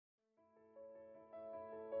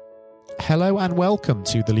Hello and welcome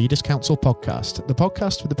to the Leaders Council podcast, the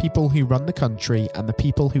podcast for the people who run the country and the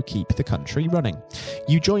people who keep the country running.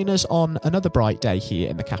 You join us on another bright day here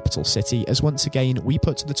in the capital city as once again we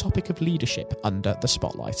put the topic of leadership under the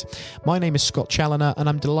spotlight. My name is Scott Challoner and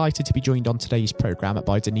I'm delighted to be joined on today's programme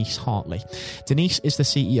by Denise Hartley. Denise is the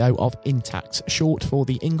CEO of Intact, short for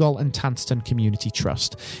the Ingol and Tanterton Community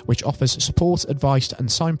Trust, which offers support, advice and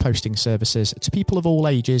signposting services to people of all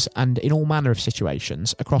ages and in all manner of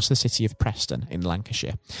situations across the city of Preston in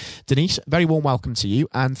Lancashire. Denise, very warm welcome to you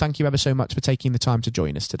and thank you ever so much for taking the time to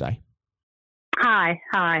join us today. Hi,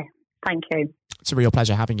 thank you. It's a real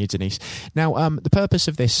pleasure having you, Denise. Now, the purpose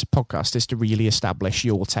of this podcast is to really establish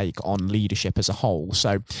your take on leadership as a whole.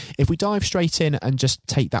 So if we dive straight in and just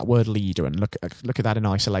take that word leader and look at that in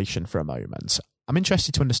isolation for a moment, I'm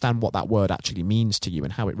interested to understand what that word actually means to you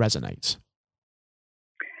and how it resonates.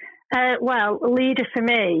 Well, leader for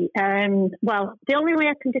me, the only way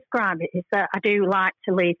I can describe it is that I do like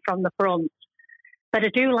to lead from the front, but I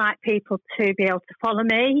do like people to be able to follow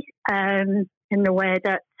me in the way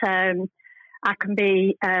that I can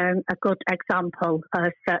be a good example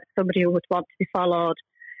of somebody who would want to be followed.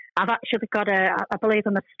 I've actually I believe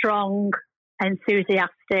I'm a strong,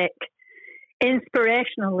 enthusiastic,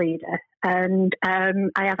 inspirational leader, and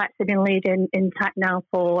I have actually been leading Intact now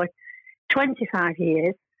for 25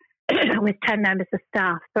 years. With 10 members of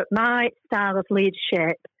staff, but my style of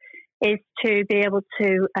leadership is to be able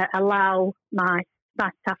to allow my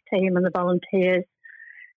staff team and the volunteers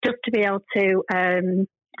just to be able to,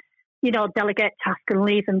 delegate tasks and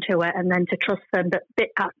leave them to it, and then to trust them, but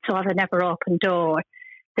to have an ever open door.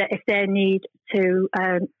 That if they need to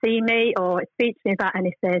see me or speak to me about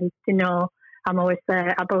anything, I'm always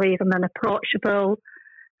there. I believe I'm an approachable,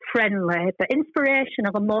 friendly, but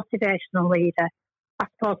inspirational and motivational leader. I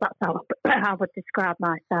suppose that's how I would describe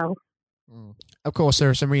myself. Of course, there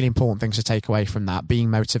are some really important things to take away from that, being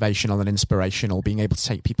motivational and inspirational, being able to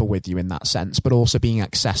take people with you in that sense, but also being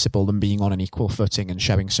accessible and being on an equal footing and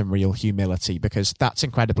showing some real humility, because that's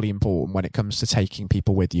incredibly important when it comes to taking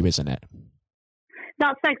people with you, isn't it?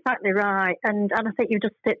 That's exactly right. And I think you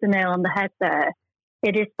just hit the nail on the head there.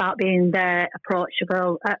 It is about being there,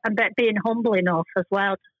 approachable, and being humble enough as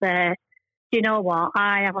well to say, you know what,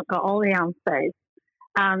 I haven't got all the answers.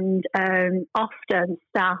 And often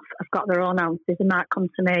staff have got their own answers and might come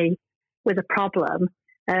to me with a problem,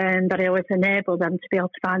 but I always enable them to be able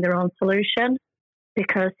to find their own solution,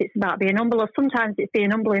 because it's about being humble. Or sometimes it's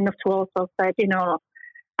being humble enough to also say,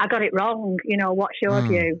 I got it wrong, what's your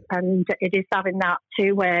view? And it is having that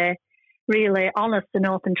two-way, really honest and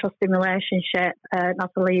open, trusting relationship as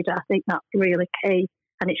a leader. I think that's really key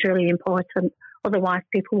and it's really important. Otherwise,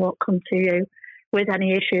 people won't come to you with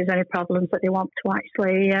any issues, any problems that they want to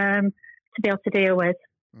actually to be able to deal with.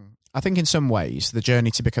 I think in some ways the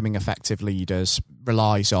journey to becoming effective leaders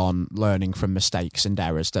relies on learning from mistakes and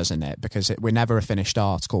errors, doesn't it? Because we're never a finished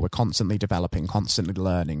article. We're constantly developing, constantly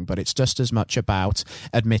learning, but it's just as much about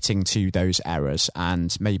admitting to those errors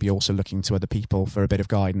and maybe also looking to other people for a bit of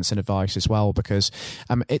guidance and advice as well, because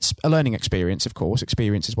it's a learning experience, of course.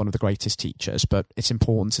 Experience is one of the greatest teachers, but it's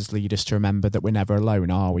important as leaders to remember that we're never alone,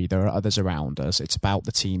 are we? There are others around us. It's about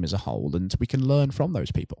the team as a whole, and we can learn from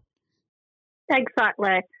those people.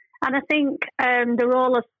 Exactly. And I think the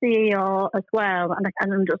role of CEO as well, and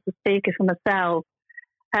I'm just a speaker for myself,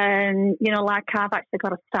 like I've actually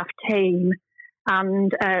got a staff team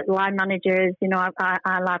and line managers, I've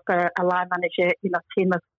got a line manager,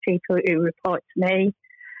 team of people who report to me,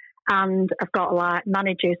 and I've got like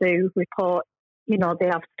managers who report, they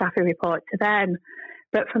have staff who report to them.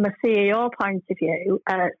 But from a CEO point of view,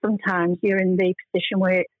 sometimes you're in the position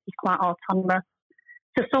where you're quite autonomous.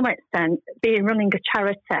 To some extent, running a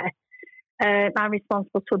charity, I'm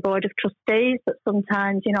responsible to a board of trustees, but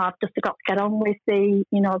sometimes, I've just got to get on with the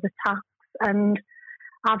tasks, and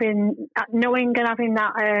knowing and having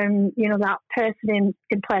that, that person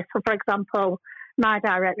in place. So, for example, my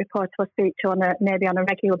direct report I speak to on a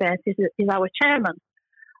regular basis is our chairman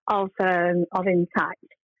of Intact,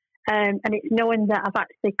 and it's knowing that I've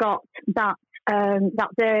actually got that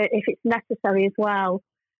there if it's necessary as well.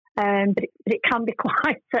 But it can be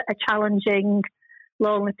quite a challenging,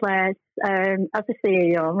 lonely place as a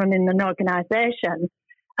CEO running an organisation,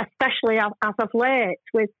 especially as of late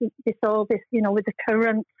with with the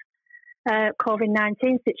current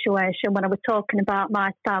COVID-19 situation. When I was talking about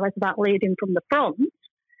my style is about leading from the front,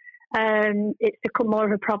 it's become more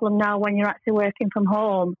of a problem now when you're actually working from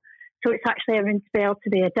home. So it's actually having to be able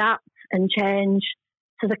to adapt and change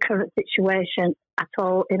to the current situation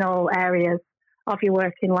in all areas of your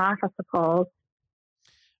working life, I suppose.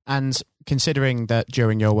 And considering that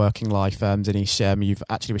during your working life, Denise, you've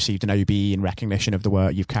actually received an OBE in recognition of the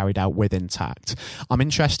work you've carried out with Intact, I'm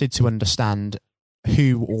interested to understand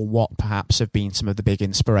who or what perhaps have been some of the big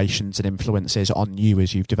inspirations and influences on you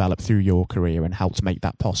as you've developed through your career and helped make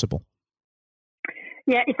that possible.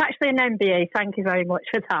 Yeah, it's actually an MBA. Thank you very much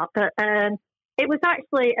for that. But it was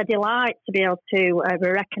actually a delight to be able to be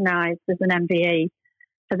recognised as an MBA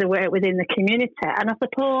for the work within the community. And I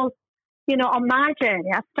suppose, you know, on my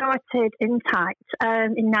journey, I started Intact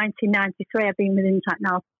in 1993. I've been with Intact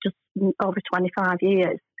now just over 25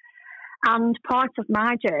 years. And part of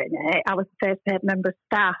my journey, I was the first paid member of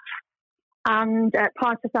staff. And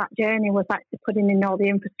part of that journey was actually putting in all the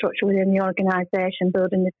infrastructure within the organisation,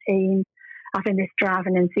 building the team, having this drive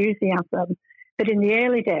and enthusiasm. But in the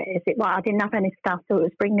early days, I didn't have any staff, so it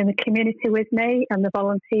was bringing the community with me and the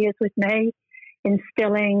volunteers with me,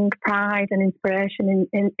 instilling pride and inspiration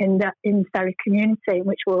in the very community in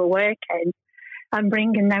which we were working, and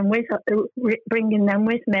bringing them with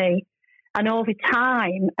me. And over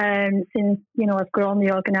time, since, you know, I've grown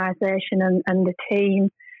the organisation and the team,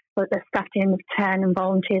 but the staff team of 10 and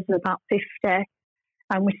volunteers of about 50,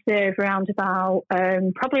 and we serve around about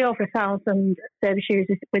probably over 1,000 service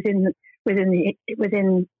users within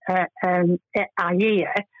our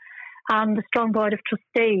year. And the strong board of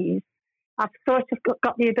trustees, I've sort of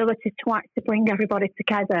got the ability to actually bring everybody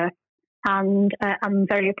together, and I'm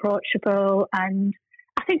very approachable, and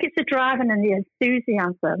I think it's the drive and the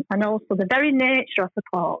enthusiasm, and also the very nature, I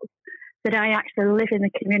suppose, that I actually live in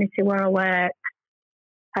the community where I work.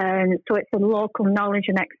 So it's the local knowledge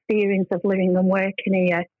and experience of living and working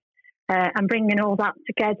here, and bringing all that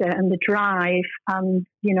together, and the drive, and,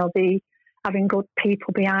 you know, the having good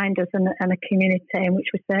people behind us, and a community in which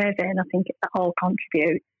we serve in. I think it all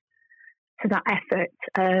contributes to that effort.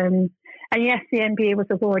 And yes, the MBA was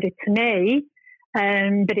awarded to me.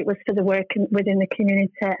 But it was for the work within the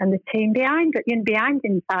community and the team behind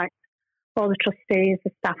Intact, all the trustees,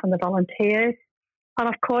 the staff and the volunteers. And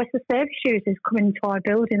of course the service users come into our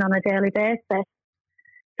building on a daily basis.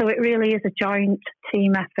 So it really is a joint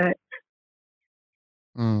team effort.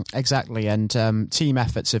 Exactly, and team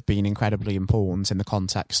efforts have been incredibly important in the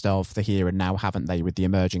context of the here and now, haven't they, with the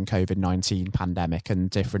emerging COVID-19 pandemic and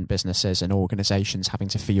different businesses and organisations having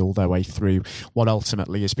to feel their way through what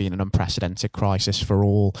ultimately has been an unprecedented crisis for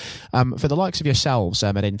all. For the likes of yourselves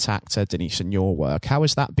at Intact, Denise, and your work, how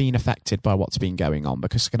has that been affected by what's been going on?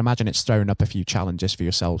 Because I can imagine it's thrown up a few challenges for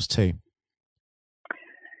yourselves too.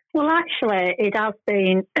 Well, actually, it has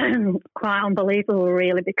been quite unbelievable,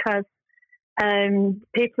 really, because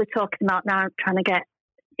people are talking about now trying to get,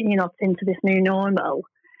 you know, into this new normal.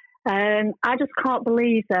 I just can't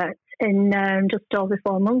believe that in just over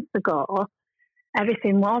 4 months ago,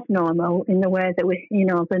 everything was normal in the way that we, you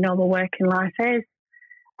know, the normal working life is.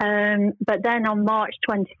 But then on March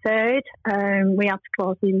 23rd, we had to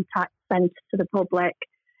close the Intact Centre to the public.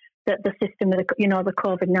 That the system of the, you know, the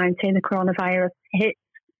COVID-19, the coronavirus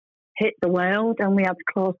hit the world, and we had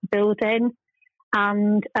to close the building.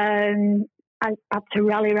 And I had to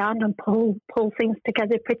rally around and pull things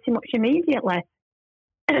together pretty much immediately.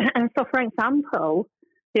 And so, for example,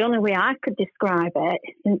 the only way I could describe it,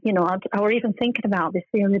 you know, I was even thinking about this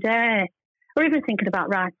the other day, or even thinking about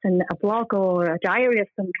writing a blog or a diary of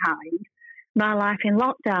some kind, my life in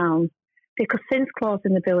lockdown, because since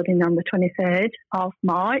closing the building on the 23rd of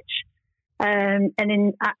March, I've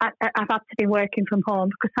had to be working from home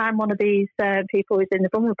because I'm one of these people who's in the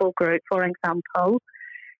vulnerable group, for example.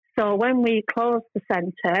 So when we closed the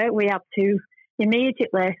centre, we had to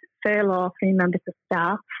immediately furlough 3 members of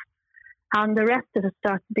staff, and the rest of us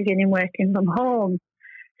started beginning working from home.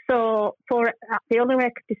 So the only way I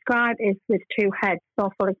could describe it is with 2 heads. So,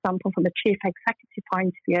 for example, from a chief executive point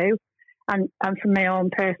of view, and from my own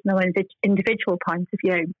personal individual point of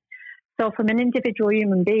view. So from an individual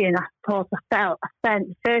human being, I suppose I spent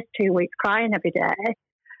the first 2 weeks crying every day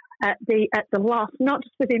at the loss, not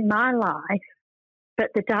just within my life, but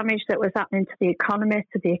the damage that was happening to the economy,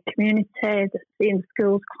 to the community, seeing the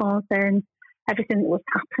schools closing, everything that was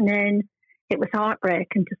happening. It was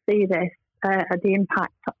heartbreaking to see this, the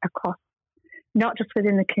impact across, not just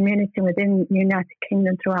within the community, within the United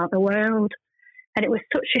Kingdom, throughout the world. And it was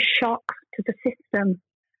such a shock to the system.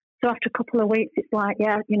 So after a couple of weeks, it's like,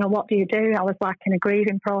 yeah, you know, what do you do? I was like in a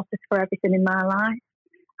grieving process for everything in my life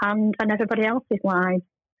and everybody else's lives.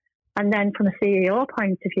 And then from a CEO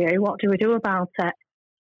point of view, what do we do about it?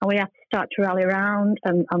 And we have to start to rally around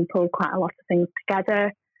and pull quite a lot of things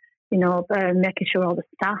together, you know, making sure all the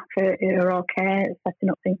staff are okay, setting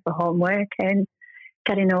up things for home working,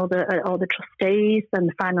 getting all the trustees and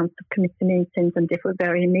the finance committee meetings and different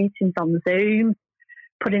varying meetings on Zoom,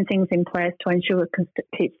 putting things in place to ensure we can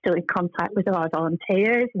keep still in contact with our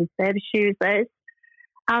volunteers and service users.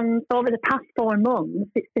 And over the past 4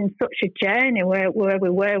 months, it's been such a journey where we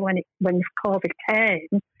were when COVID came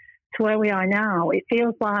to where we are now. It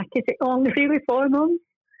feels like, is it only really 4 months?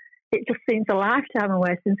 It just seems a lifetime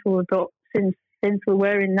away since we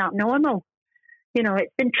were in that normal. You know,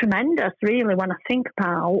 it's been tremendous, really, when I think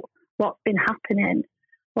about what's been happening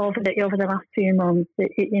over the last few months.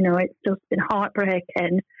 It's just been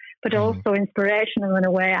heartbreaking, but also inspirational in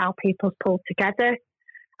a way how people's pulled together,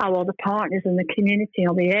 how all the partners in the community,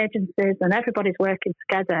 all the agencies, and everybody's working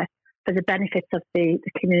together for the benefit of the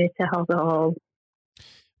community as a whole.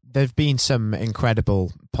 There have been some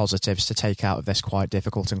incredible positives to take out of this quite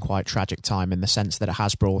difficult and quite tragic time, in the sense that it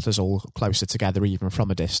has brought us all closer together, even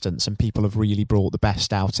from a distance, and people have really brought the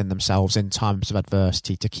best out in themselves in times of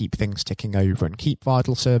adversity to keep things ticking over and keep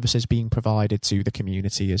vital services being provided to the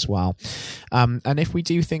community as well. And if we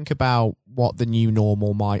do think about what the new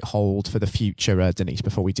normal might hold for the future, Denise,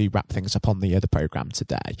 before we do wrap things up on the programme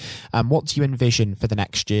today, what do you envision for the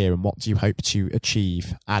next year, and what do you hope to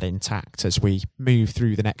achieve at Intact as we move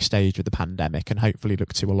through the next stage of the pandemic and hopefully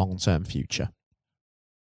look to a long-term future?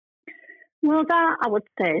 Well, that I would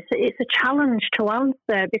say it's a challenge to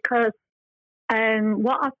answer, because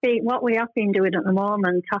what we have been doing at the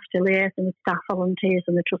moment, after liaising with staff, volunteers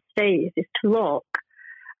and the trustees, is to look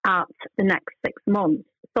at the next 6 months.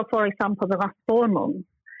 So, for example, the last 4 months,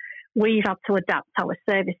 we've had to adapt our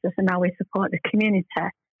services and how we support the community.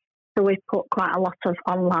 So we've put quite a lot of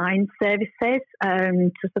online services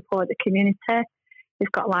to support the community.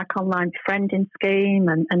 We've got like online befriending scheme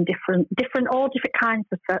and different kinds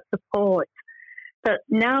of support. But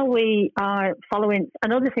now we are following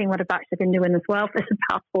another thing what I've actually been doing as well for the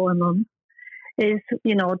past 4 months is,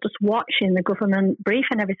 just watching the government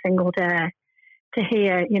briefing every single day to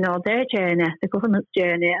hear, their journey, the government's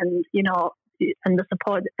journey, and, and the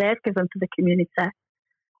support that they've given to the community.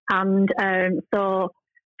 And so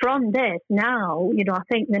from this now, I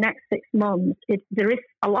think the next 6 months, there is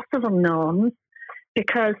a lot of unknowns,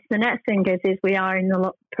 because the next thing is we are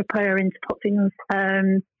preparing to put things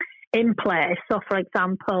in place. So, for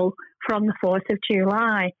example, from the 4th of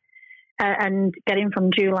July and getting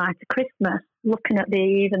from July to Christmas, looking at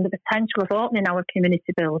even the potential of opening our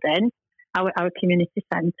community building, our community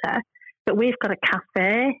centre. But we've got a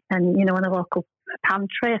cafe and, and a local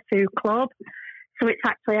pantry, a food club. So it's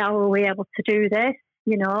actually how are we able to do this,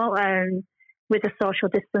 with the social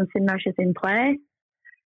distancing measures in place.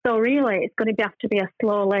 So really, it's going to have to be a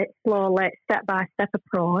slow, step-by-step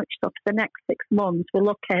approach. So for the next 6 months, we're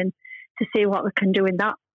looking to see what we can do in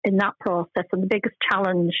that process. And the biggest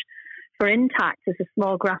challenge for Intact as a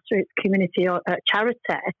small grassroots community or charity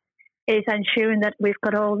is ensuring that we've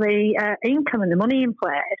got all the income and the money in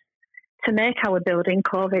place to make our building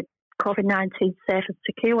COVID-19 safe and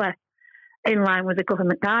secure in line with the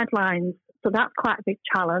government guidelines. So that's quite a big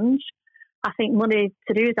challenge. I think money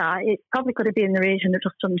to do that, it's probably going to be in the region of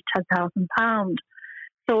just under £10,000.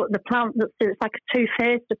 So the plan, it's like a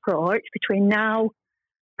two-phased approach between now,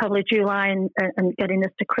 probably July and getting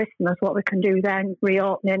us to Christmas, what we can do then,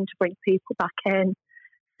 reopening to bring people back in,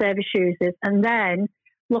 service users, and then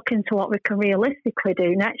look into what we can realistically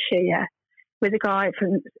do next year with regard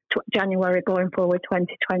from January going forward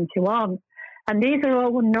 2021. And these are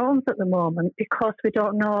all unknowns at the moment because we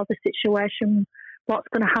don't know the situation, what's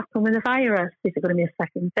going to happen with the virus. Is it going to be a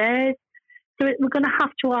second phase? So we're going to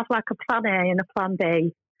have like a plan A and a plan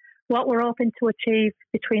B. What we're hoping to achieve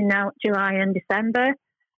between now, July and December,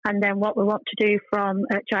 and then what we want to do from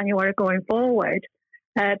January going forward,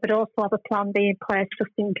 but also have a plan B in place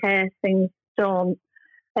just in case things don't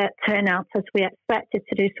turn out as we expected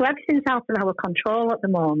to do. So everything's out of our control at the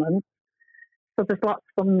moment. So there's lots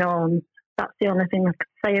of unknowns. That's the only thing I could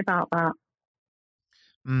say about that.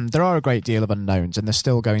 There are a great deal of unknowns, and there's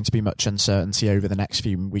still going to be much uncertainty over the next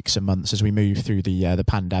few weeks and months as we move through the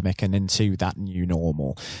pandemic and into that new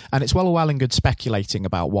normal. And it's well and good speculating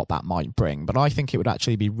about what that might bring, but I think it would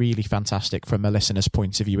actually be really fantastic from a listener's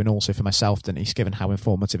point of view, and also for myself, Denise, given how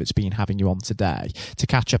informative it's been having you on today, to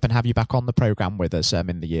catch up and have you back on the programme with us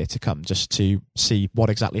in the year to come, just to see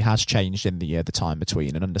what exactly has changed in the time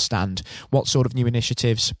between and understand what sort of new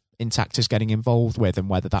initiatives Intact is getting involved with, and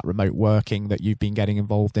whether that remote working that you've been getting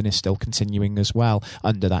involved in is still continuing as well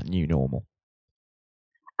under that new normal.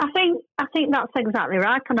 I think that's exactly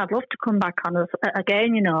right, and I'd love to come back on us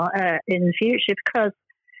again, in the future, because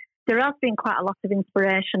there has been quite a lot of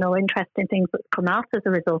inspirational, interesting things that's come out as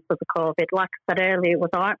a result of the COVID. Like I said earlier, it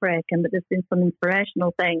was heartbreaking, but there's been some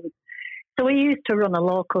inspirational things. So we used to run a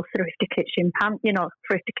local thrifty kitchen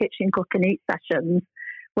thrifty kitchen cook and eat sessions,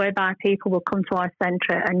 whereby people will come to our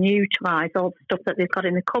centre and utilise all the stuff that they've got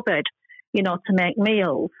in the cupboard, to make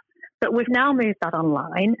meals. But we've now moved that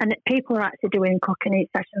online, and people are actually doing cook and eat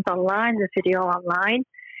sessions online, the video online.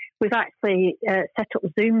 We've actually set up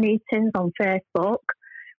Zoom meetings on Facebook.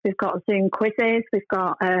 We've got Zoom quizzes. We've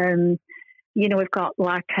got, we've got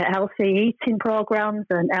like healthy eating programs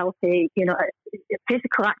and healthy,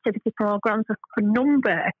 physical activity programs. A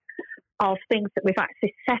number of things that we've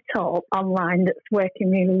actually set up online that's working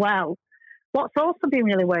really well. What's also been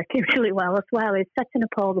working really well as well is setting up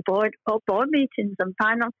all the board meetings and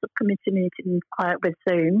finance subcommittee meetings with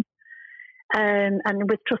Zoom, and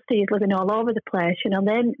with trustees living all over the place.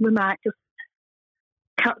 Then we might just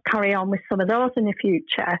carry on with some of those in the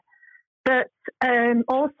future. But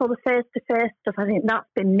also the face-to-face stuff, I think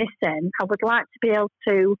that's been missing. I would like to be able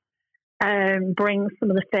to bring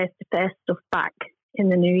some of the face-to-face stuff back in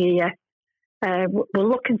the new year. We're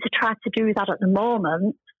looking to try to do that at the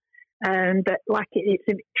moment. But it's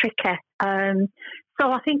a bit tricky.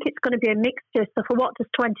 So I think it's going to be a mixture. So for what does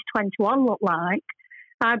 2021 look like?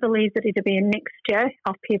 I believe that it'll be a mixture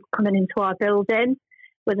of people coming into our building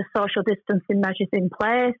with the social distancing measures in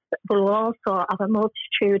place. But we'll also have a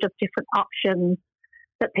multitude of different options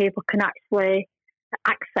that people can actually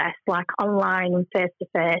access, like online and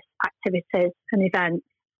face-to-face activities and events.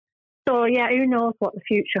 So, who knows what the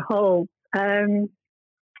future holds.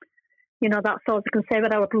 That's all I can say,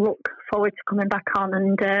 but I would look forward to coming back on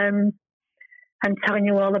and telling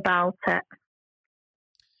you all about it.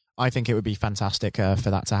 I think it would be fantastic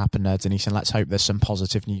for that to happen, Denise, and let's hope there's some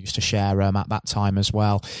positive news to share at that time as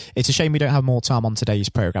well. It's a shame we don't have more time on today's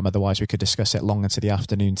programme, otherwise we could discuss it long into the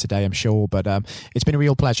afternoon today, I'm sure, but it's been a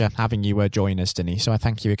real pleasure having you join us, Denise, so I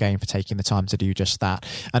thank you again for taking the time to do just that.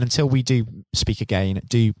 And until we do speak again,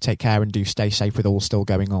 do take care and do stay safe with all still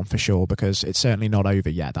going on for sure, because it's certainly not over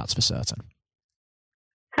yet, that's for certain.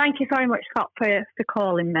 Thank you very much, Scott, for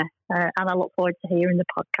calling me, and I look forward to hearing the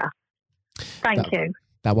podcast. Thank you.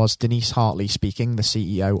 That was Denise Hartley speaking, the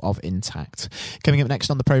CEO of Intact. Coming up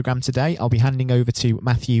next on the programme today, I'll be handing over to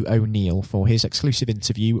Matthew O'Neill for his exclusive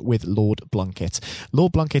interview with Lord Blunkett.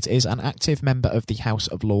 Lord Blunkett is an active member of the House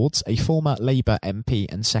of Lords, a former Labour MP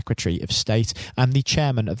and Secretary of State, and the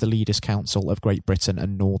chairman of the Leaders' Council of Great Britain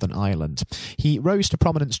and Northern Ireland. He rose to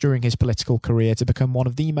prominence during his political career to become one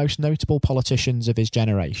of the most notable politicians of his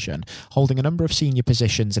generation, holding a number of senior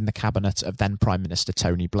positions in the cabinet of then Prime Minister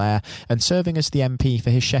Tony Blair and serving as the MP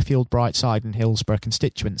for his Sheffield, Brightside and Hillsborough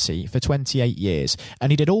constituency for 28 years,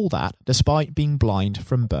 and he did all that despite being blind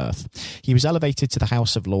from birth. He was elevated to the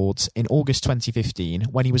House of Lords in August 2015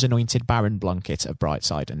 when he was anointed Baron Blunkett of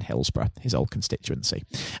Brightside and Hillsborough, his old constituency.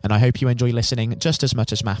 And I hope you enjoy listening just as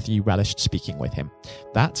much as Matthew relished speaking with him.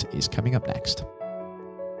 That is coming up next.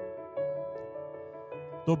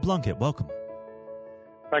 Lord Blunkett, welcome.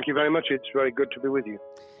 Thank you very much. It's very good to be with you.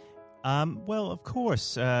 Well, of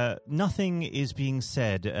course, nothing is being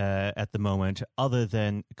said at the moment other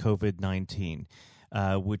than COVID-19,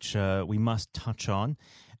 which we must touch on.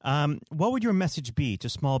 What would your message be to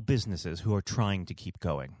small businesses who are trying to keep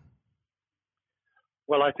going?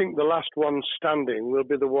 Well, I think the last ones standing will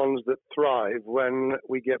be the ones that thrive when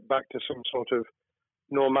we get back to some sort of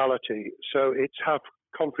normality. So it's have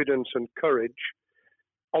confidence and courage.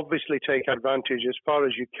 Obviously take advantage as far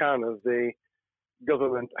as you can of the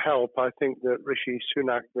government help. I think that Rishi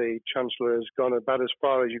Sunak, the Chancellor, has gone about as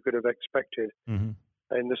far as you could have expected in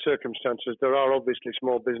the circumstances. There are obviously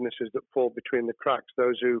small businesses that fall between the cracks.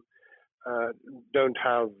 Those who don't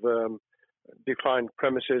have defined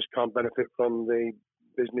premises can't benefit from the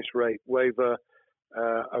business rate waiver,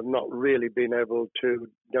 have not really been able to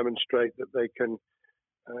demonstrate that they can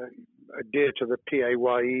adhere to the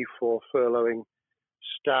PAYE for furloughing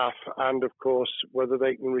staff, and of course whether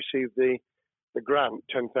they can receive the grant,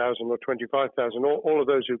 10,000 or 25,000. All of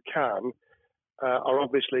those who can are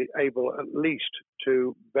obviously able at least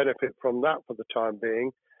to benefit from that for the time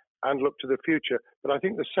being and look to the future. But I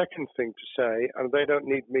think the second thing to say, and they don't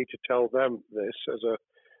need me to tell them this as a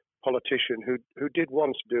politician who did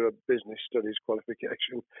once do a business studies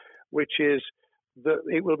qualification, which is that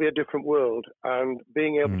it will be a different world, and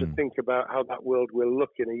being able to think about how that world will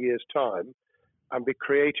look in a year's time and be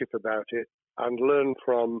creative about it and learn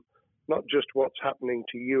from not just what's happening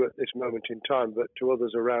to you at this moment in time, but to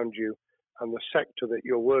others around you and the sector that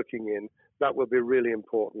you're working in, that will be really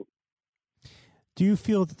important. Do you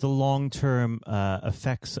feel that the long-term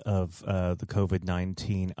effects of the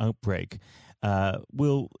COVID-19 outbreak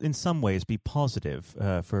will in some ways be positive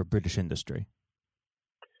for British industry?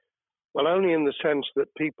 Well, only in the sense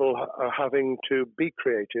that people are having to be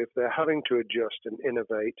creative, they're having to adjust and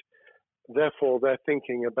innovate. Therefore, they're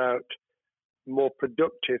thinking about more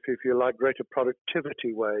productive, if you like, greater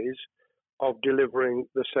productivity ways of delivering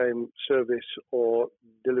the same service or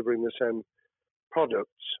delivering the same products.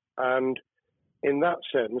 And in that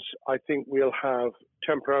sense, I think we'll have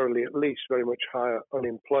temporarily at least very much higher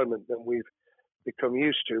unemployment than we've become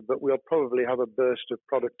used to, but we'll probably have a burst of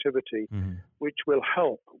productivity, which will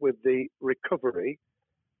help with the recovery.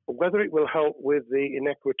 Whether it will help with the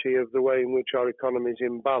inequity of the way in which our economy is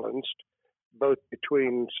imbalanced, both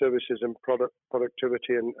between services and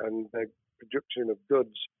productivity and production of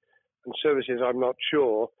goods and services, I'm not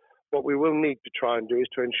sure. What we will need to try and do is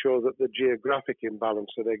to ensure that the geographic imbalance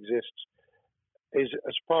that exists is,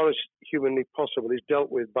 as far as humanly possible, is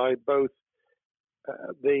dealt with by both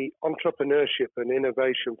the entrepreneurship and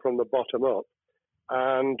innovation from the bottom up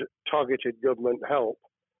and targeted government help,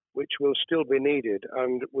 which will still be needed.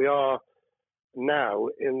 And we are now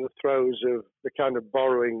in the throes of the kind of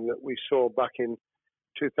borrowing that we saw back in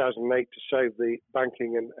 2008 to save the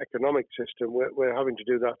banking and economic system. We're having to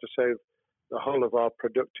do that to save the whole of our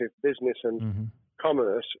productive business and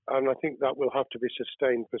commerce, and I think that will have to be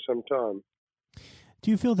sustained for some time. Do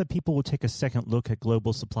you feel that people will take a second look at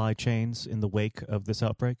global supply chains in the wake of this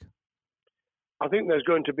outbreak? I think there's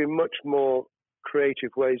going to be much more creative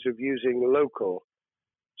ways of using local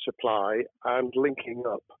supply and linking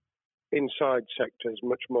up inside sectors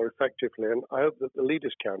much more effectively. And I hope that the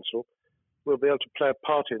Leaders' Council will be able to play a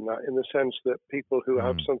part in that, in the sense that people who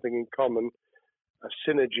have something in common, a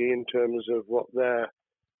synergy in terms of what they're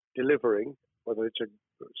delivering, whether it's a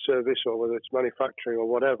service or whether it's manufacturing or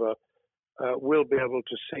whatever, will be able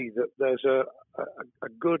to see that there's a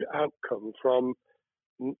good outcome from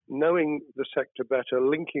knowing the sector better,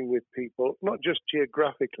 linking with people, not just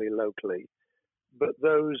geographically, locally, but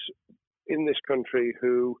those in this country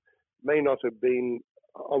who may not have been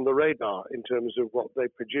on the radar in terms of what they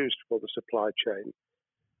produced for the supply chain.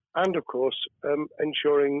 And, of course,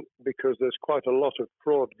 ensuring, because there's quite a lot of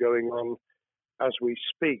fraud going on as we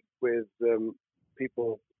speak with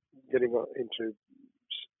people getting into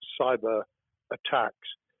cyber attacks,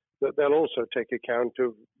 that they'll also take account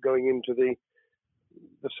of going into the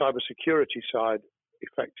cybersecurity side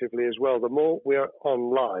effectively as well. The more we're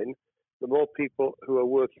online, the more people who are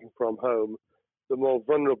working from home, the more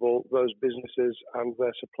vulnerable those businesses and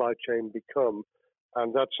their supply chain become.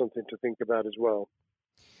 And that's something to think about as well.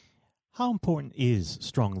 How important is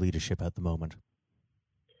strong leadership at the moment?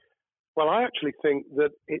 Well, I actually think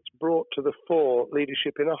that it's brought to the fore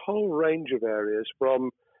leadership in a whole range of areas,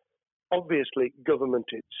 from obviously government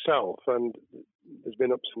itself, and there's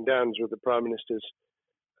been ups and downs with the Prime Minister's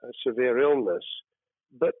severe illness,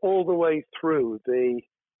 but all the way through the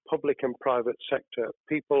public and private sector,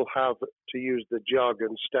 people have, to use the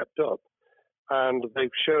jargon, stepped up, and they've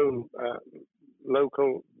shown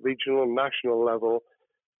local, regional, national level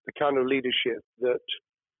the kind of leadership that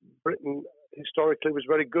Britain historically was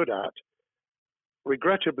very good at.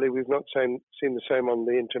 Regrettably, we've not seen the same on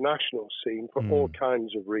the international scene for all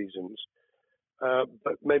kinds of reasons,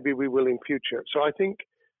 but maybe we will in future. So I think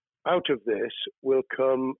out of this will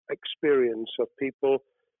come experience of people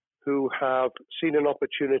who have seen an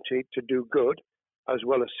opportunity to do good, as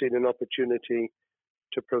well as seen an opportunity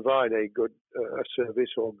to provide a good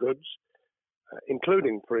service or goods,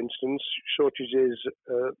 including, for instance, shortages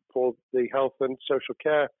for the health and social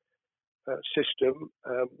care system,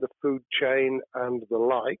 the food chain and the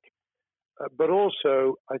like, but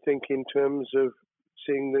also I think in terms of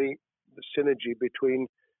seeing the synergy between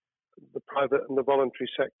the private and the voluntary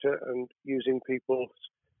sector and using people's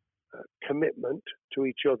commitment to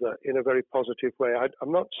each other in a very positive way.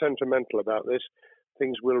 I'm not sentimental about this.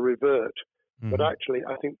 Things will revert. But actually,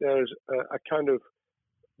 I think there's a kind of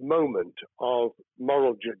moment of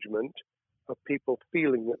moral judgment of people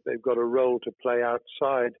feeling that they've got a role to play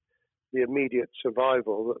outside the immediate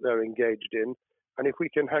survival that they're engaged in. And if we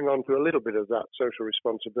can hang on to a little bit of that social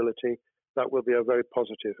responsibility, that will be a very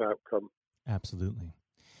positive outcome. Absolutely.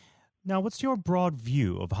 Now, what's your broad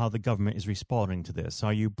view of how the government is responding to this?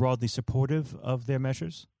 Are you broadly supportive of their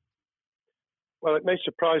measures? Well, it may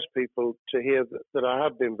surprise people to hear that I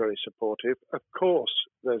have been very supportive. Of course,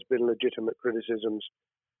 there's been legitimate criticisms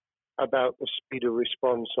about the speed of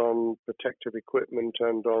response on protective equipment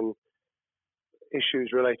and on issues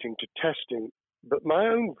relating to testing. But my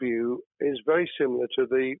own view is very similar to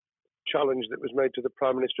the challenge that was made to the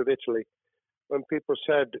Prime Minister of Italy when people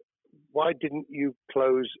said, why didn't you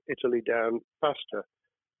close Italy down faster?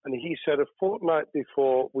 And he said, a fortnight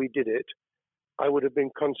before we did it, I would have been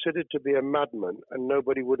considered to be a madman and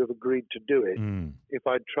nobody would have agreed to do it if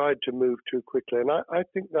I'd tried to move too quickly. And I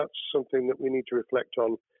think that's something that we need to reflect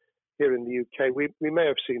on here in the UK. We may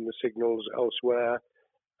have seen the signals elsewhere,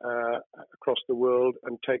 across the world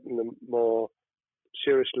and taken them more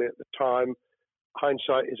seriously at the time.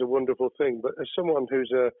 Hindsight is a wonderful thing, but as someone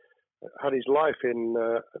who's had his life in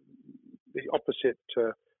the opposite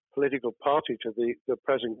political party to the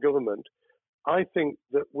present government, I think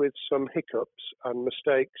that with some hiccups and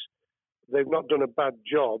mistakes, they've not done a bad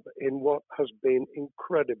job in what has been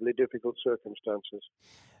incredibly difficult circumstances.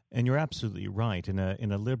 And you're absolutely right. In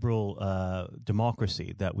a liberal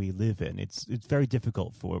democracy that we live in, it's very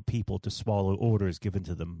difficult for people to swallow orders given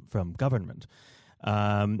to them from government.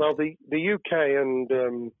 Well, the UK and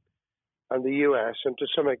the US, and to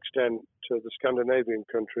some extent the Scandinavian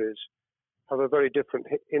countries, have a very different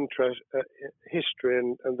history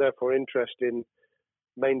and therefore interest in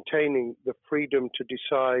maintaining the freedom to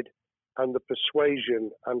decide and the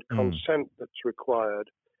persuasion and consent that's required.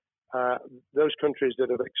 Those countries that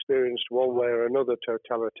have experienced one way or another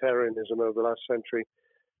totalitarianism over the last century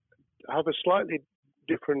have a slightly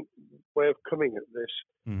different way of coming at this.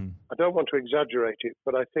 I don't want to exaggerate it,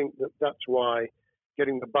 but I think that that's why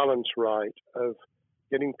getting the balance right of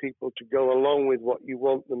getting people to go along with what you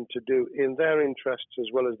want them to do in their interests as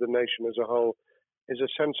well as the nation as a whole is a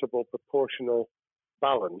sensible, proportional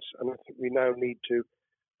balance. And I think we now need to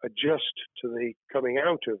adjust to the coming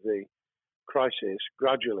out of the crisis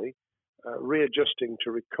gradually, readjusting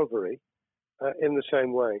to recovery in the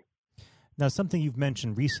same way. Now, something you've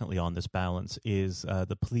mentioned recently on this balance is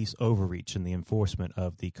the police overreach in the enforcement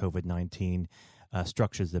of the COVID-19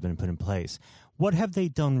 structures that have been put in place. What have they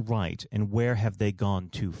done right, and where have they gone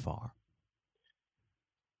too far?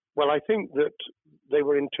 Well, I think that they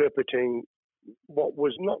were interpreting what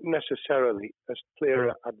was not necessarily as clear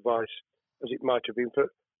advice as it might have been for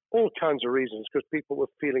all kinds of reasons, because people were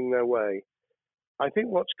feeling their way. I think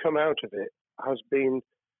what's come out of it has been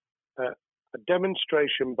a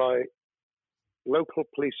demonstration by local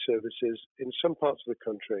police services in some parts of the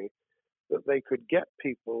country that they could get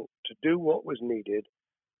people to do what was needed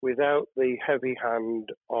without the heavy hand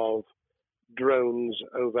of drones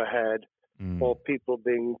overhead or people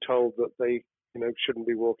being told that they shouldn't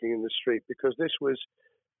be walking in the street, because this was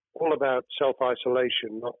all about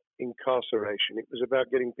self-isolation, not incarceration. It was about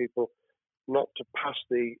getting people not to pass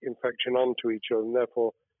the infection on to each other and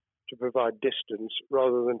therefore to provide distance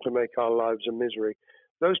rather than to make our lives a misery.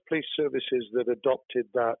 Those police services that adopted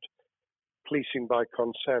that policing by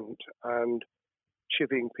consent and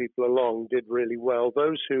chivying people along did really well.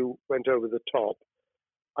 Those who went over the top,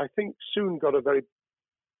 I think, soon got a very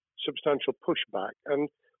substantial pushback. And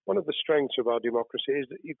one of the strengths of our democracy is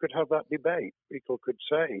that you could have that debate. People could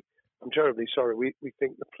say, I'm terribly sorry, we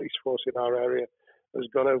think the police force in our area has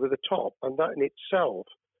gone over the top. And that in itself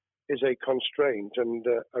is a constraint and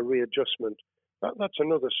a readjustment. That's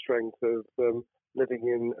another strength of living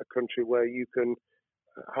in a country where you can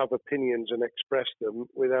have opinions and express them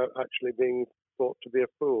without actually being thought to be a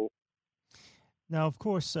fool. Now, of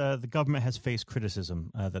course, the government has faced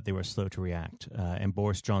criticism that they were slow to react, and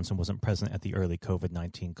Boris Johnson wasn't present at the early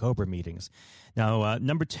COVID-19 COBRA meetings. Now,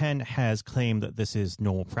 Number 10 has claimed that this is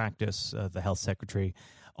normal practice. The health secretary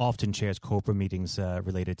often chairs COBRA meetings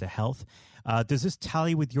related to health. Does this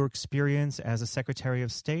tally with your experience as a Secretary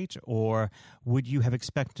of State, or would you have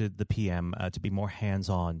expected the PM to be more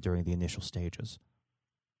hands-on during the initial stages?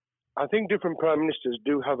 I think different prime ministers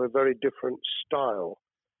do have a very different style.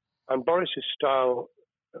 And Boris's style,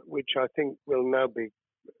 which I think will now be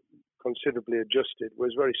considerably adjusted,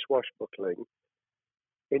 was very swashbuckling.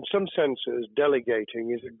 In some senses,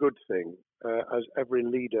 delegating is a good thing, as every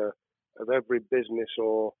leader of every business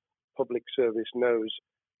or public service knows.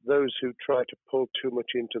 Those who try to pull too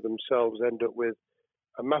much into themselves end up with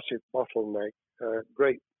a massive bottleneck,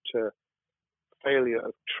 great failure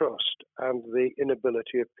of trust, and the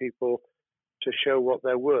inability of people to show what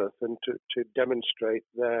they're worth and to demonstrate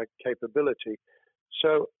their capability.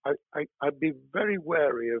 So I'd be very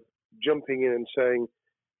wary of jumping in and saying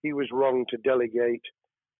he was wrong to delegate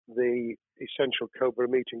the essential COBRA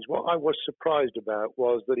meetings. What I was surprised about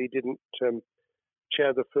was that he didn't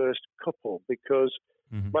chair the first couple, because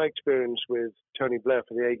my experience with Tony Blair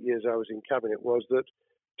for the 8 years I was in cabinet was that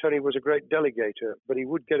Tony was a great delegator, but he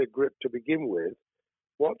would get a grip to begin with,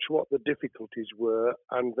 watch what the difficulties were,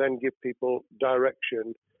 and then give people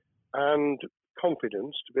direction and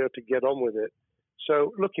confidence to be able to get on with it.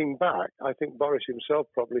 So looking back, I think Boris himself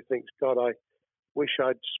probably thinks, God, I wish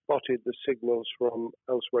I'd spotted the signals from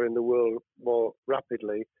elsewhere in the world more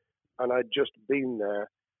rapidly, and I'd just been there.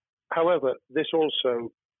 However, this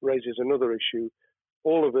also raises another issue.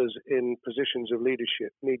 All of us in positions of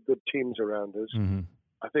leadership need good teams around us.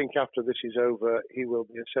 I think after this is over, he will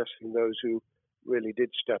be assessing those who really did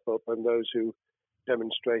step up and those who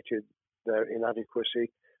demonstrated their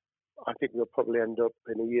inadequacy. I think we'll probably end up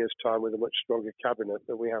in a year's time with a much stronger cabinet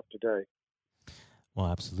than we have today. Well,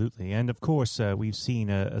 absolutely. And of course, we've seen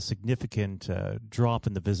a significant drop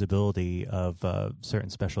in the visibility of certain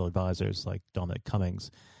special advisors like Dominic Cummings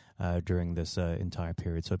during this entire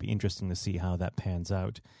period. So it'd be interesting to see how that pans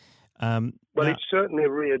out. It's certainly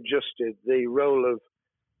readjusted the role of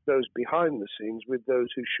those behind the scenes with those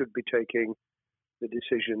who should be taking the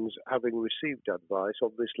decisions, having received advice.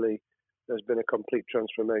 Obviously, there's been a complete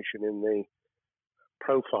transformation in the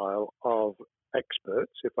profile of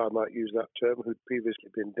experts, if I might use that term, who'd previously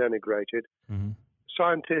been denigrated. Mm-hmm.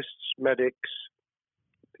 Scientists, medics,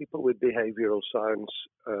 people with behavioral science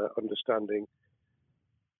understanding.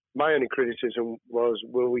 My only criticism was,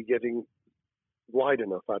 were we getting wide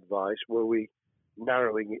enough advice? Were we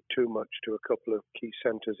narrowing it too much to a couple of key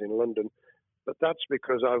centres in London? But that's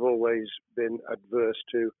because I've always been adverse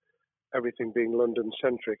to everything being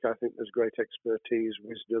London-centric. I think there's great expertise,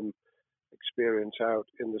 wisdom, experience out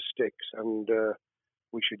in the sticks, and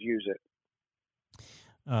we should use it.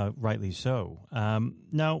 Rightly so.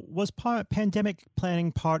 Now, was pandemic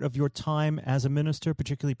planning part of your time as a minister,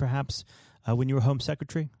 particularly perhaps when you were Home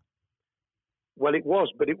Secretary? Well, it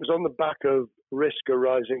was, but it was on the back of risk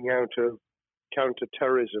arising out of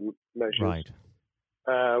counter-terrorism measures. Right.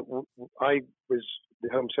 I was the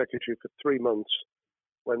Home Secretary for 3 months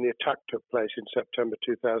when the attack took place in September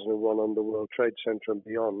 2001 on the World Trade Center and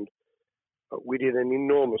beyond. We did an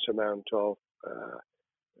enormous amount of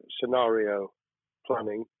scenario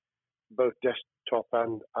planning, both desktop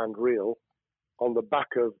and real. On the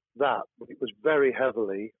back of that, it was very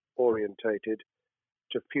heavily orientated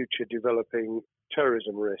to future developing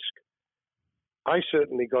terrorism risk. I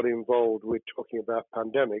certainly got involved with talking about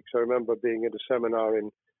pandemics. I remember being at a seminar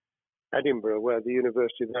in Edinburgh where the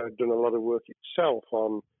university there had done a lot of work itself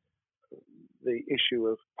on the issue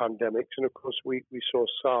of pandemics. And of course, we saw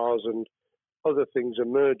SARS and other things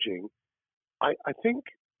emerging. I think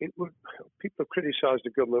people have criticised the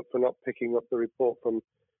government for not picking up the report from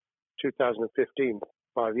 2015,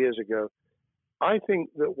 5 years ago. I think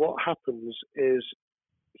that what happens is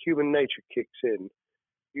human nature kicks in.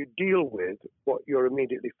 You deal with what you're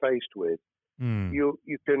immediately faced with. You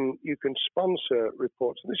can sponsor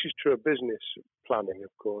reports. This is true of business planning,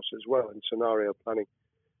 of course, as well, and scenario planning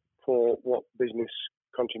for what business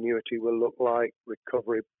continuity will look like,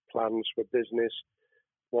 recovery plans for business,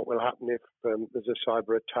 what will happen if there's a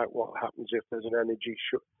cyber attack, what happens if there's an energy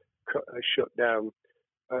shutdown.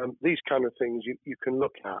 These kind of things you can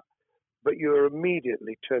look at, but you're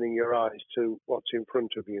immediately turning your eyes to what's in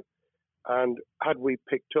front of you. And had we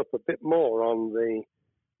picked up a bit more on the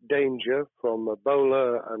danger from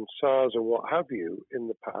Ebola and SARS and what have you in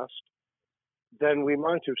the past, then we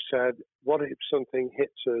might have said, what if something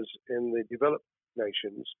hits us in the developed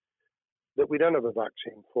nations that we don't have a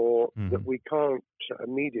vaccine for, that we can't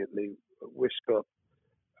immediately whisk up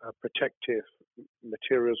protective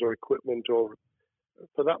materials or equipment, or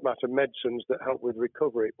for that matter, medicines that help with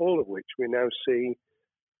recovery, all of which we now see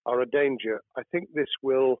are a danger. I think this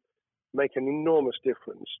will make an enormous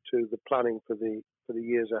difference to the planning for the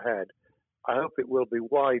years ahead. I hope it will be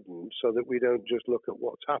widened so that we don't just look at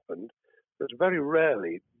what's happened, because very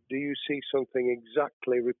rarely do you see something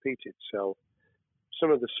exactly repeat itself.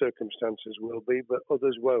 Some of the circumstances will be, but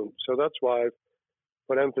others won't. So that's why I've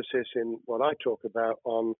put emphasis in what I talk about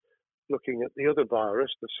on looking at the other virus,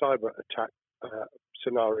 the cyber attack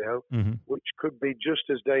scenario, which could be just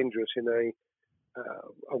as dangerous in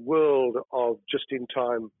a world of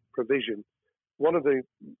just-in-time provision. One of the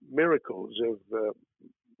miracles of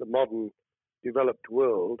the modern developed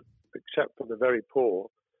world, except for the very poor,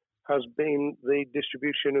 has been the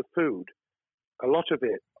distribution of food. A lot of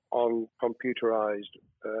it on computerized,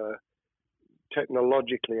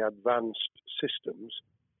 technologically advanced systems.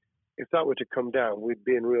 If that were to come down, we'd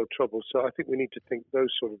be in real trouble. So I think we need to think those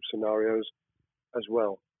sort of scenarios as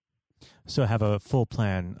well. So have a full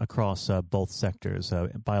plan across both sectors,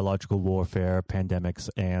 biological warfare, pandemics,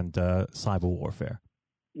 and cyber warfare.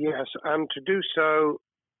 Yes, and to do so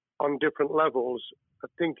on different levels. I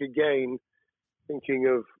think, again,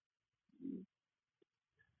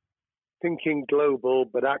 thinking global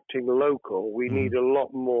but acting local, we need a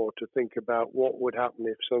lot more to think about what would happen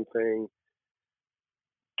if something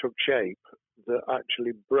took shape that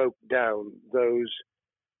actually broke down those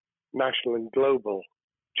national and global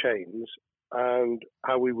chains and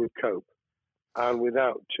how we would cope. And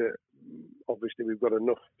without, obviously, we've got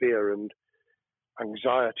enough fear and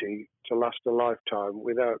anxiety to last a lifetime.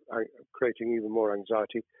 Without creating even more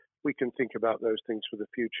anxiety, we can think about those things for the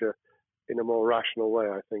future in a more rational way,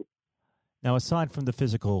 I think. Now, aside from the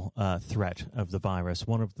physical threat of the virus,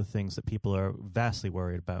 one of the things that people are vastly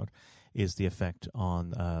worried about is the effect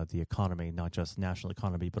on the economy, not just the national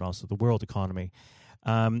economy, but also the world economy.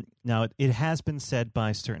 Now, it has been said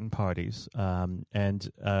by certain parties,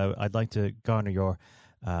 and I'd like to garner your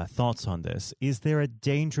thoughts on this. Is there a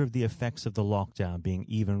danger of the effects of the lockdown being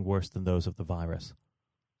even worse than those of the virus?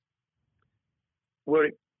 Were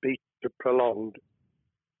it be prolonged,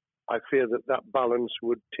 I fear that balance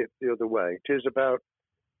would tip the other way. It is about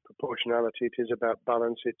proportionality. It is about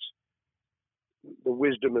balance. It's the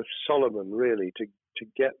wisdom of Solomon, really, to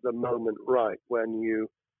get the moment right when you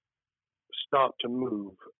start to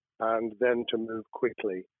move and then to move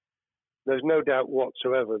quickly. There's no doubt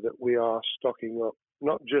whatsoever that we are stocking up,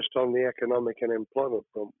 not just on the economic and employment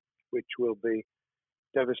front, which will be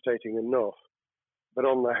devastating enough, but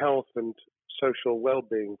on the health and social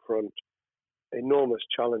well-being front, enormous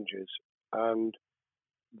challenges. And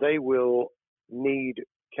they will need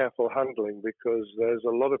careful handling because there's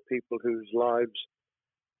a lot of people whose lives,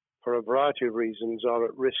 for a variety of reasons, are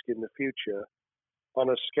at risk in the future on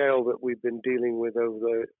a scale that we've been dealing with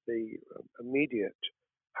over the immediate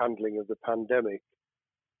handling of the pandemic,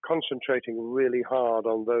 concentrating really hard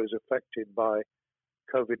on those affected by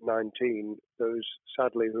COVID-19, those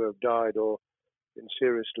sadly who have died or been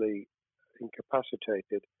seriously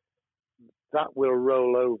incapacitated. That will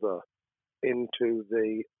roll over into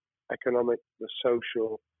the economic, the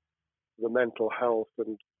social, the mental health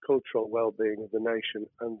and cultural well-being of the nation,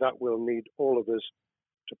 and that will need all of us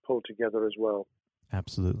to pull together as well.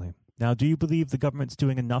 Absolutely. Now, do you believe the government's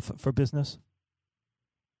doing enough for business?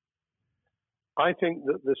 I think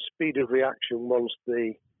that the speed of reaction once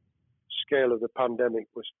the scale of the pandemic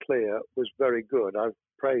was clear was very good. I've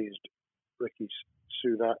praised Rishi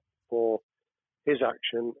Sunak for his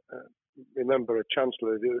action. Remember, a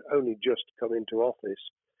chancellor who had only just come into office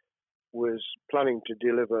was planning to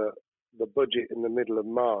deliver the budget in the middle of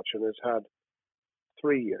March and has had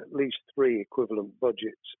at least three equivalent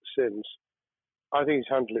budgets since. I think he's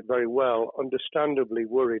handled it very well, understandably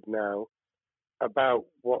worried now about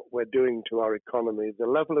what we're doing to our economy. The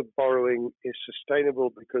level of borrowing is sustainable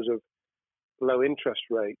because of low interest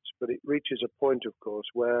rates, but it reaches a point, of course,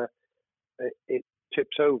 where it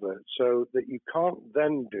tips over so that you can't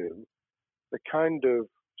then do the kind of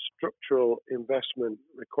structural investment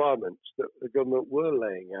requirements that the government were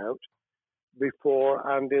laying out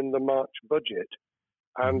before and in the March budget.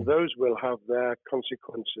 And those will have their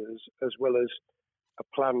consequences as well as a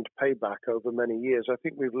planned payback over many years. I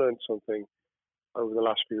think we've learned something over the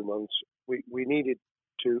last few months. We needed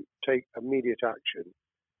to take immediate action.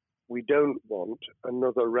 We don't want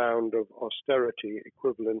another round of austerity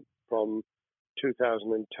equivalent from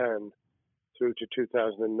 2010 through to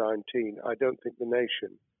 2019. I don't think the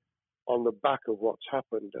nation, on the back of what's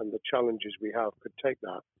happened and the challenges we have, could take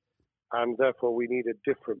that. And therefore, we need a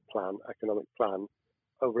different plan, economic plan,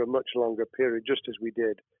 over a much longer period, just as we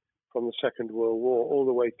did from the Second World War all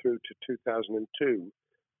the way through to 2002,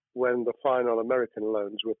 when the final American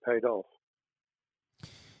loans were paid off.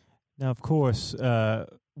 Now, of course,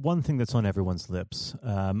 one thing that's on everyone's lips,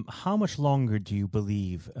 how much longer do you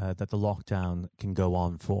believe that the lockdown can go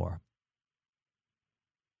on for?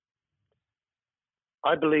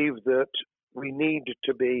 I believe that we need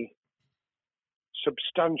to be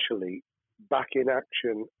substantially back in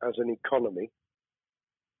action as an economy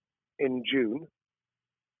in June.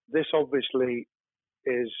 This obviously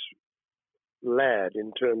is led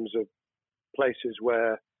in terms of places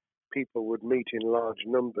where people would meet in large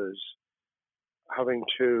numbers, having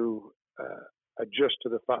to adjust to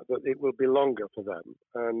the fact that it will be longer for them.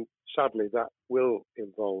 And sadly, that will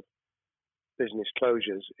involve business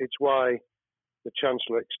closures. It's why the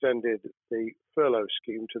Chancellor extended the furlough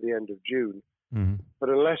scheme to the end of June. Mm-hmm. But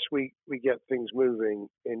unless we get things moving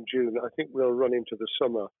in June, I think we'll run into the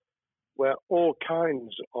summer where all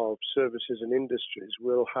kinds of services and industries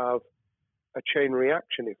will have a chain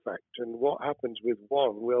reaction effect. And what happens with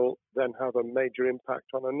one will then have a major impact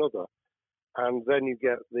on another. And then you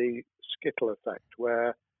get the skittle effect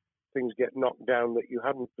where things get knocked down that you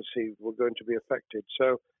hadn't perceived were going to be affected.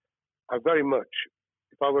 So I very much,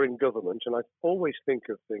 if I were in government, and I always think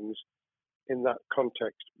of things in that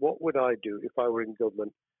context, what would I do if I were in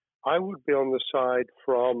government? I would be on the side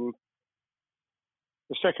from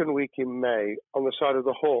the second week in May, on the side of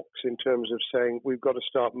the hawks in terms of saying we've got to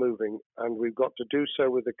start moving, and we've got to do so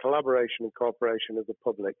with the collaboration and cooperation of the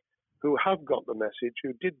public who have got the message,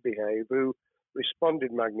 who did behave, who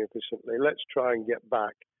responded magnificently. Let's try and get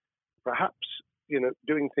back, perhaps,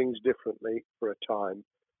 doing things differently for a time,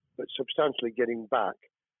 but substantially getting back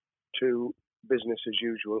to business as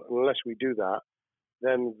usual. And unless we do that,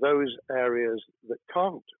 then those areas that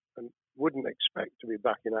can't and wouldn't expect to be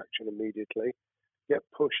back in action immediately get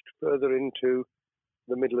pushed further into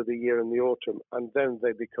the middle of the year and the autumn, and then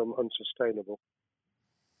they become unsustainable.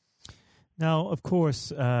 Now, of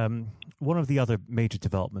course, one of the other major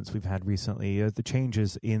developments we've had recently are the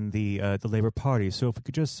changes in the Labour Party. So if we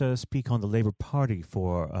could just speak on the Labour Party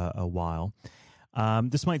for a while.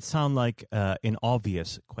 This might sound like an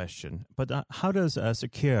obvious question, but how does Sir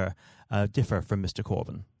Keir differ from Mr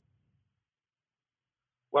Corbyn?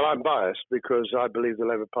 Well, I'm biased because I believe the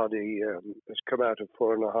Labour Party has come out of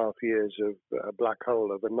 4.5 years of a black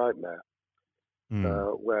hole of a nightmare,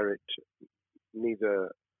 where it neither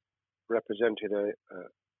represented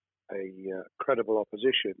a credible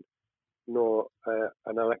opposition nor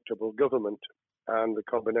an electable government, and the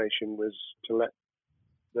combination was to let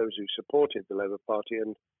those who supported the Labour Party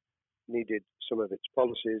and needed some of its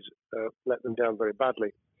policies let them down very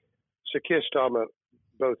badly. Sir Keir Starmer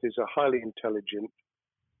both is a highly intelligent,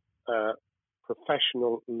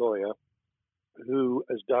 professional lawyer who,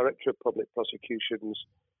 as Director of Public Prosecutions,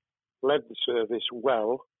 led the service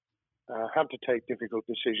well, had to take difficult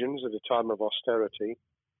decisions at a time of austerity,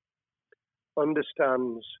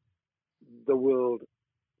 understands the world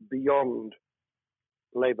beyond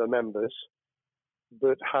Labour members,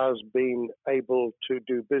 but has been able to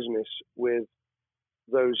do business with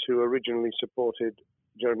those who originally supported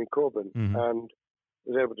Jeremy Corbyn and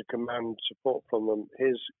was able to command support from them.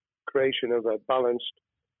 His creation of a balanced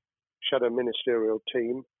shadow ministerial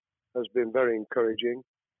team has been very encouraging.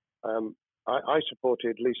 I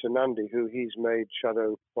supported Lisa Nandy, who he's made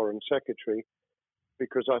Shadow Foreign Secretary,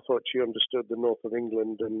 because I thought she understood the north of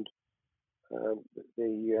England and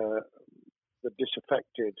the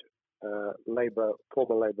disaffected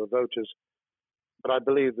former Labour voters. But I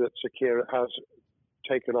believe that Sir Keir has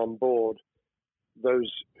taken on board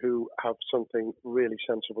those who have something really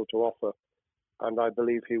sensible to offer, and I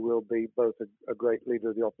believe he will be both a great leader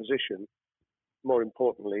of the opposition. More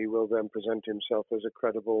importantly, he will then present himself as a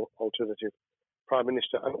credible alternative Prime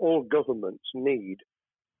Minister. And all governments need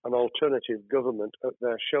an alternative government at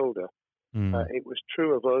their shoulder. It was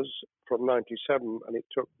true of us from 97, and it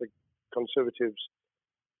took the Conservatives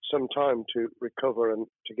some time to recover and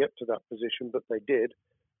to get to that position, but they did,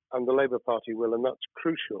 and the Labour Party will, and that's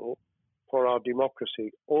crucial for our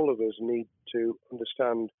democracy. All of us need to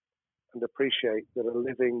understand and appreciate that a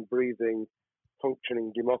living, breathing,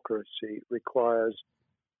 functioning democracy requires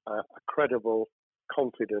a credible,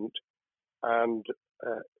 confident, and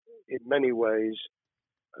in many ways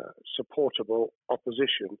supportable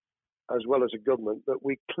opposition, as well as a government that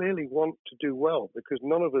we clearly want to do well, because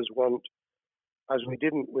none of us want, as we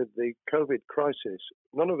didn't with the COVID crisis,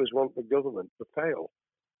 none of us want the government to fail.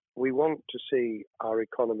 We want to see our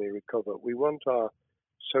economy recover. We want our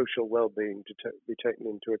social well-being to be taken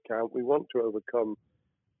into account. We want to overcome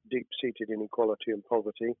deep-seated inequality and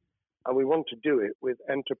poverty, and we want to do it with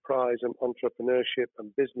enterprise and entrepreneurship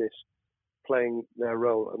and business playing their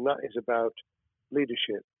role, and that is about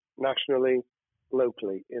leadership nationally,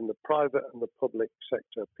 locally, in the private and the public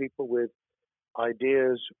sector, people with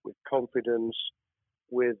ideas, with confidence,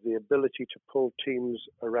 with the ability to pull teams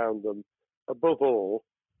around them, above all,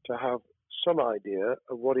 to have some idea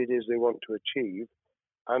of what it is they want to achieve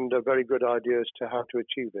and a very good idea as to how to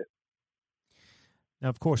achieve it. Now,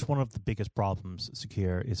 of course, one of the biggest problems Sir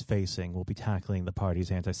Keir is facing will be tackling the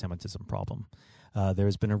party's anti-Semitism problem. There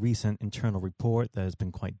has been a recent internal report that has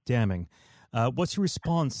been quite damning. What's your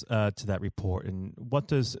response to that report, and what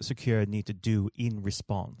does Sir Keir need to do in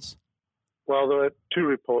response? Well, there are two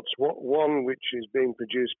reports. One which is being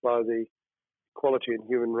produced by the Equality and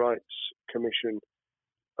Human Rights Commission,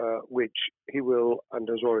 which he will, and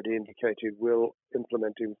has already indicated, will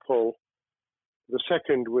implement in full. The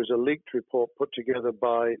second was a leaked report put together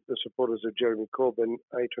by the supporters of Jeremy Corbyn,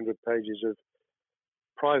 800 pages of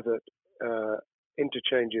private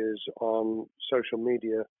interchanges on social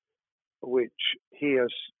media, which he has,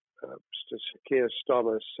 Keir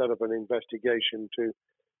Starmer, set up an investigation to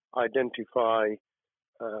identify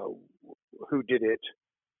who did it,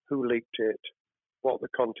 who leaked it, what the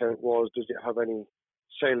content was, does it have any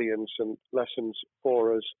salience and lessons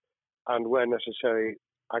for us, and where necessary,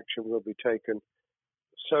 action will be taken.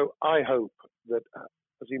 So I hope that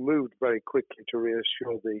as he moved very quickly to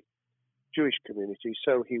reassure the Jewish community,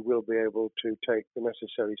 so he will be able to take the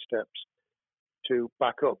necessary steps to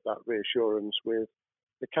back up that reassurance with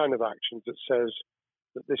the kind of actions that says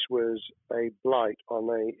that this was a blight on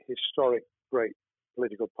a historic, great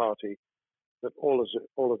political party that all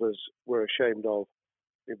of us were ashamed of.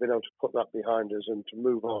 We've been able to put that behind us and to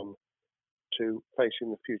move on to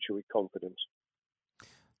facing the future with confidence.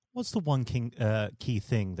 What's the one key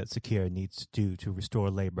thing that Secure needs to do to restore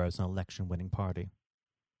Labour as an election-winning party?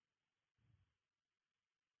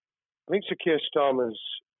 I think Sir Keir Starmer's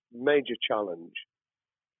major challenge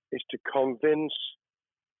is to convince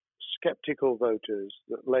sceptical voters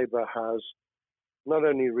that Labour has not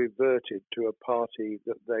only reverted to a party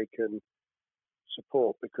that they can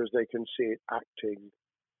support because they can see it acting,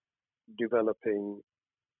 developing,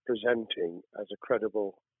 presenting as a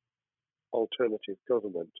credible alternative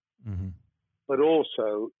government, but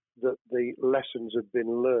also that the lessons have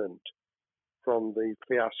been learned from the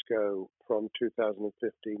fiasco from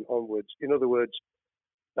 2015 onwards. In other words,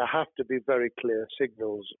 there have to be very clear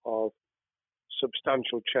signals of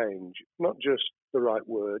substantial change, not just the right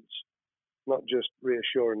words, not just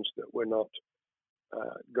reassurance that we're not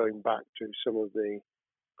going back to some of the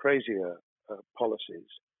crazier policies,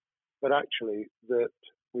 but actually that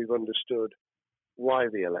we've understood why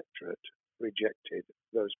the electorate rejected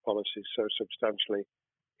those policies so substantially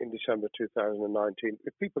in December 2019.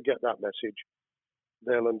 If people get that message,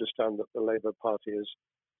 they'll understand that the Labour Party has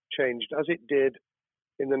changed, as it did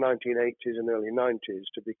in the 1980s and early 90s,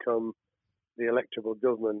 to become the electable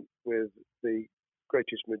government with the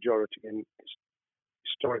greatest majority in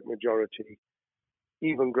historic majority,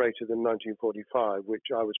 even greater than 1945, which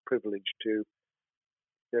I was privileged to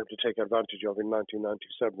be able to take advantage of in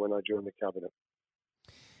 1997 when I joined the cabinet.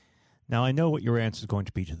 Now, I know what your answer is going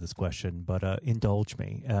to be to this question, but indulge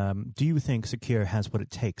me. Do you think Secure has what it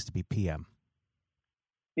takes to be PM?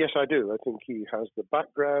 Yes, I do. I think he has the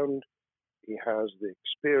background, he has the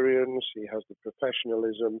experience, he has the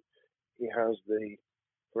professionalism, he has the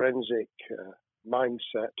forensic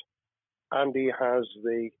mindset, and he has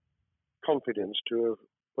the confidence to have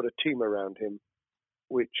put a team around him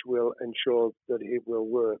which will ensure that it will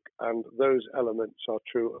work. And those elements are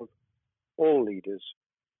true of all leaders.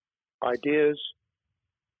 Ideas,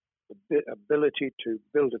 the ability to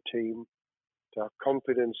build a team, to have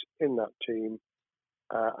confidence in that team,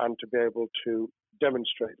 and to be able to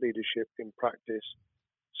demonstrate leadership in practice,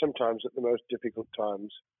 sometimes at the most difficult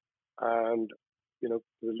times. And, the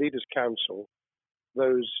Leaders' Council,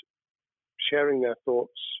 those sharing their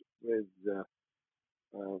thoughts with the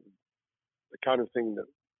kind of thing that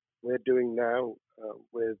we're doing now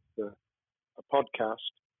with a podcast,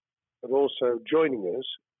 but also joining us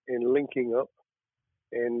in linking up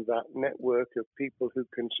in that network of people who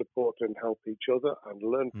can support and help each other and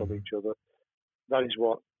learn from each other. That is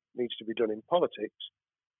what needs to be done in politics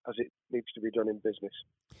as it needs to be done in business.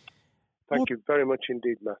 Thank you very much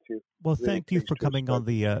indeed, Matthew. Well, thank you for coming on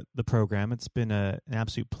the program. It's been an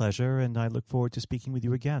absolute pleasure, and I look forward to speaking with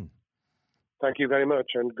you again. Thank you very much,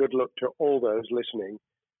 and good luck to all those listening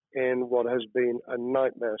in what has been a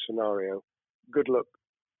nightmare scenario. Good luck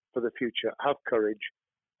for the future. Have courage,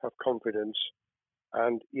 have confidence,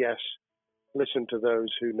 and yes, listen to those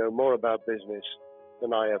who know more about business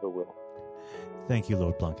than I ever will. Thank you,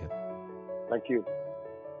 Lord Blunkett. Thank you.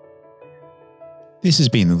 This has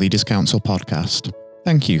been the Leaders' Council podcast.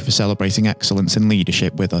 Thank you for celebrating excellence in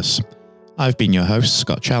leadership with us. I've been your host,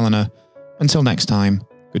 Scott Challoner. Until next time,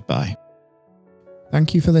 goodbye.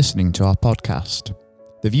 Thank you for listening to our podcast.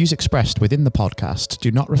 The views expressed within the podcast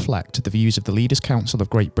do not reflect the views of the Leaders' Council of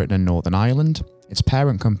Great Britain and Northern Ireland, its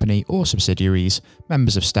parent company or subsidiaries,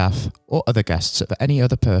 members of staff, or other guests of any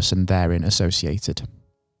other person therein associated.